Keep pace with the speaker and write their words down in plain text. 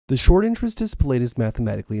The short interest displayed is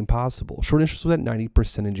mathematically impossible. Short interest was at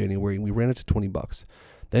 90% in January and we ran it to 20 bucks.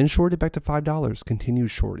 Then shorted back to $5,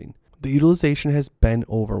 continued shorting. The utilization has been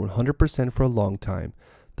over 100% for a long time.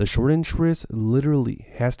 The short interest literally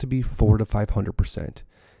has to be 400 to 500%.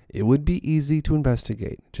 It would be easy to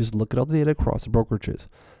investigate. Just look at all the data across the brokerages.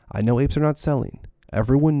 I know apes are not selling.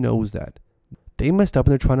 Everyone knows that. They messed up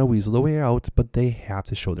and they're trying to weasel their way out, but they have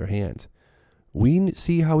to show their hand. We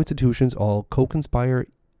see how institutions all co-conspire.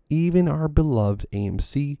 Even our beloved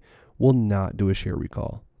AMC will not do a share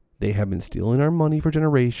recall. They have been stealing our money for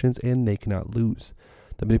generations and they cannot lose.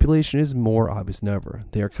 The manipulation is more obvious than ever.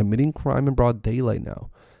 They are committing crime in broad daylight now.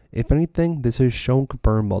 If anything, this has shown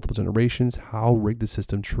confirmed multiple generations how rigged the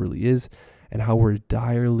system truly is and how we're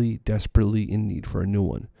desperately in need for a new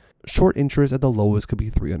one. Short interest at the lowest could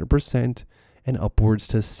be 300% and upwards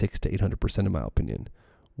to 600 to 800% in my opinion.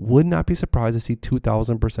 Would not be surprised to see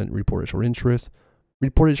 2000% reported short interest.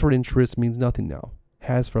 Reported short interest means nothing now.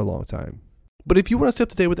 Has for a long time. But if you want to stay up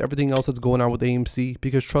to date with everything else that's going on with AMC,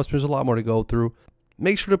 because trust me, there's a lot more to go through,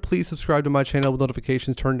 make sure to please subscribe to my channel with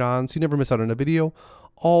notifications turned on so you never miss out on a video.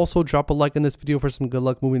 Also, drop a like in this video for some good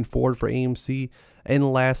luck moving forward for AMC.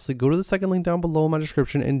 And lastly, go to the second link down below in my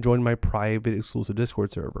description and join my private exclusive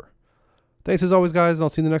Discord server. Thanks as always, guys, and I'll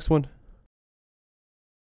see you in the next one.